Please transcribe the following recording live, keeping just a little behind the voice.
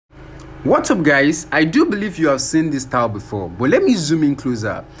What's up guys, I do believe you have seen this style before, but let me zoom in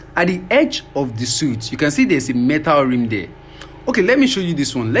closer. At the edge of the suit, you can see there's a metal rim there. Okay, let me show you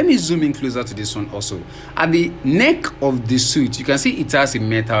this one. Let me zoom in closer to this one also. At the neck of the suit, you can see it has a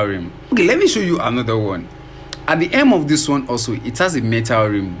metal rim. Okay, let me show you another one. At the hem of this one also, it has a metal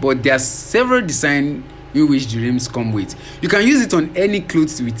rim, but there are several designs in which the rims come with. You can use it on any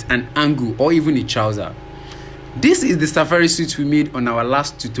clothes with an angle or even a trouser. This is the safari suit we made on our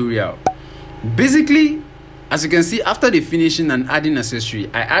last tutorial. Basically, as you can see, after the finishing and adding accessory,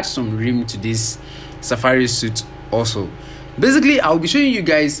 I add some rim to this safari suit also. Basically, I'll be showing you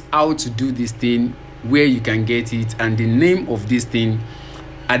guys how to do this thing, where you can get it, and the name of this thing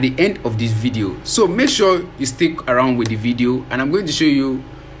at the end of this video. So make sure you stick around with the video, and I'm going to show you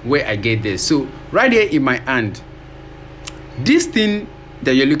where I get this. So right here in my hand, this thing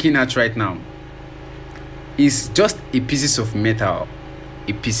that you're looking at right now is just a piece of metal.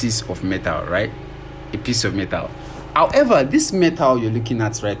 A piece of metal, right? A piece of metal. However, this metal you're looking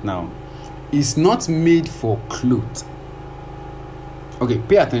at right now is not made for cloth. Okay,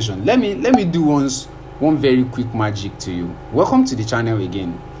 pay attention. Let me do one very quick magic to you. Welcome to the channel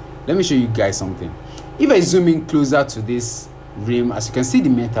again. Let me show you guys something. If I zoom in closer to this rim, as you can see, the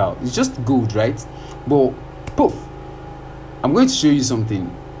metal is just gold, right? But poof, I'm going to show you something.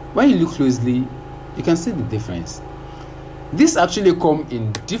 When you look closely, you can see the difference. This actually come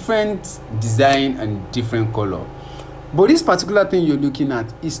in different design and different color, but this particular thing you're looking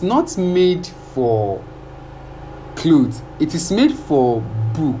at is not made for clothes. It is made for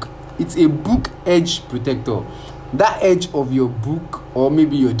book. It's a book edge protector. That edge of your book or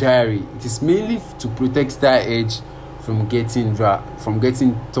maybe your diary, it is mainly to protect that edge from getting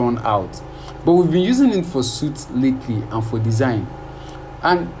torn out. But we've been using it for suits lately and for design,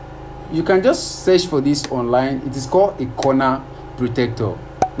 and you can just search for this online. It is called a corner protector.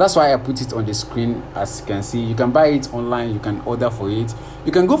 That's why I put it on the screen. As you can see, you can buy it online, you can order for it,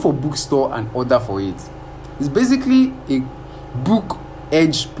 you can go for bookstore and order for it. It's basically a book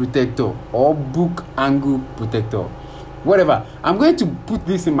edge protector or book angle protector, whatever. I'm going to put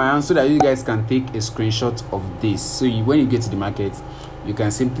this in my hand so that you guys can take a screenshot of this, so when you get to the market, you can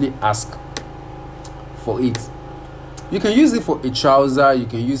simply ask for it. You can use it for a trouser, you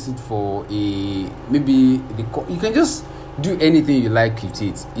can use it for you can just do anything you like with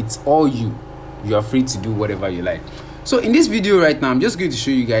it. It's all you are free to do whatever you like. So in this video right now, I'm just going to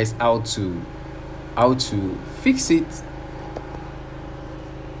show you guys how to fix it.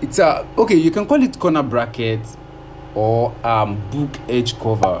 It's okay, you can call it corner bracket or book edge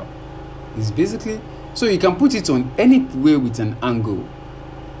cover. It's basically, so you can put it on anywhere with an angle.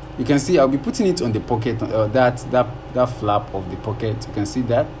 You can see I'll be putting it on the pocket, that flap of the pocket. You can see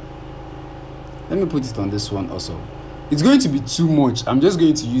that. Let me put it on this one also. It's going to be too much. I'm just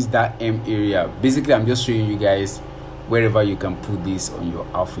going to use that M area. Basically, I'm just showing you guys wherever you can put this on your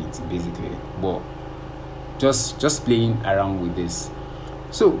outfit, basically. But just playing around with this.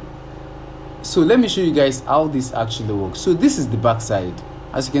 So let me show you guys how this actually works. So this is the back side.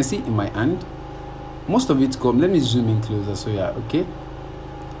 As you can see in my hand, most of it come. Let me zoom in closer. So yeah, okay.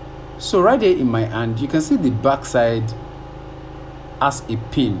 So right here in my hand, you can see the back side has a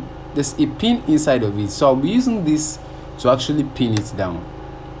pin. There's a pin inside of it. So I'll be using this to actually pin it down.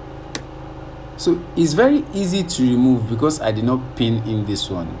 So it's very easy to remove because I did not pin in this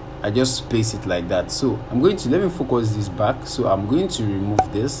one. I just place it like that. So let me focus this back. So I'm going to remove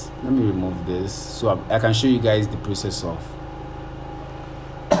this. Let me remove this so I can show you guys the process of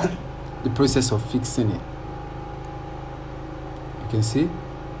fixing it. You can see.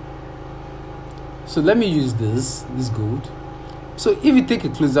 So let me use this gold. So if you take a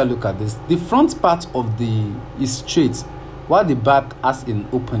closer look at this, the front part of is straight while the back has an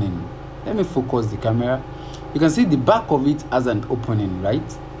opening. Let me focus the camera. You can see the back of it has an opening, right?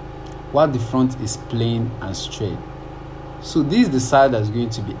 While the front is plain and straight. So this is the side that's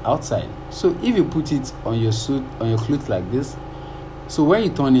going to be outside. So if you put it on your suit, on your clothes like this, so when you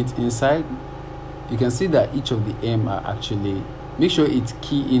turn it inside, you can see that each of the M are actually, make sure it's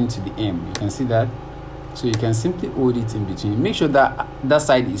key into the M. You can see that. So you can simply hold it in between. Make sure that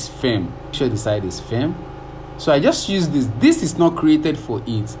side is firm. Make sure the side is firm. So I just use this. This is not created for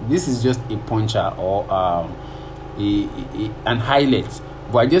it. This is just a puncher or an highlight.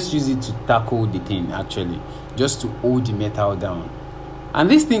 But I just use it to tackle the thing, actually, just to hold the metal down. And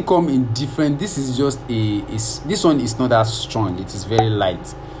this thing come in different. This is just this one is not that strong. It is very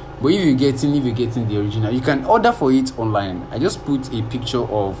light. But if you're getting the original, you can order for it online. I just put a picture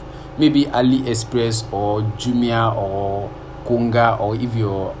of maybe AliExpress or Jumia or Konga, or if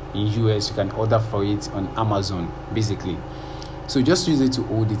you're in US, you can order for it on Amazon, basically. So just use it to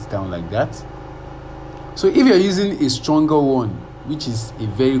hold it down like that. So if you're using a stronger one, which is a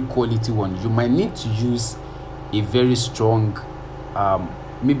very quality one, you might need to use a very strong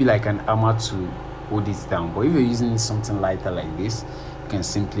maybe like an hammer to hold it down. But if you're using something lighter like this, you can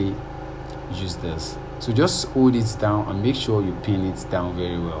simply use this. So just hold it down and make sure you pin it down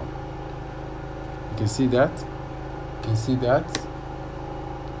very well. You can see that. You can see that.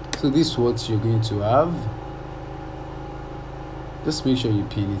 So this is what you're going to have. Just make sure you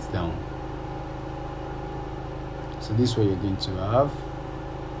pin it down. So this is what you're going to have.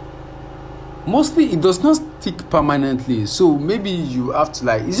 Mostly it does not stick permanently, so maybe you have to,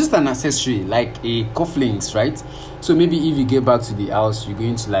 like, it's just an accessory like a cufflinks, right? So maybe if you get back to the house, you're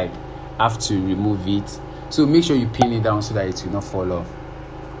going to like have to remove it. So make sure you pin it down so that it will not fall off.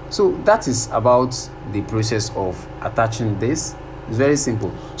 So that is about the process of attaching this. It's very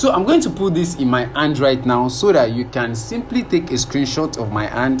simple. So I'm going to put this in my hand right now so that you can simply take a screenshot of my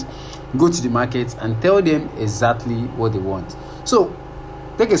hand, go to the market and tell them exactly what they want. So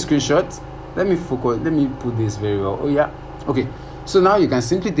take a screenshot. Let me focus. Let me put this very well. Oh yeah. Okay. So now you can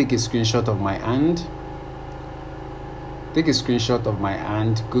simply take a screenshot of my hand. Take a screenshot of my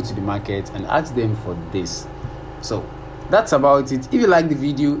hand, go to the market and ask them for this. So that's about it. If you like the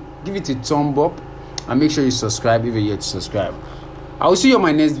video, give it a thumb up and make sure you subscribe if you're yet to subscribe. I will see you on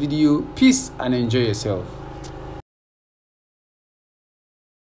my next video. Peace and enjoy yourself.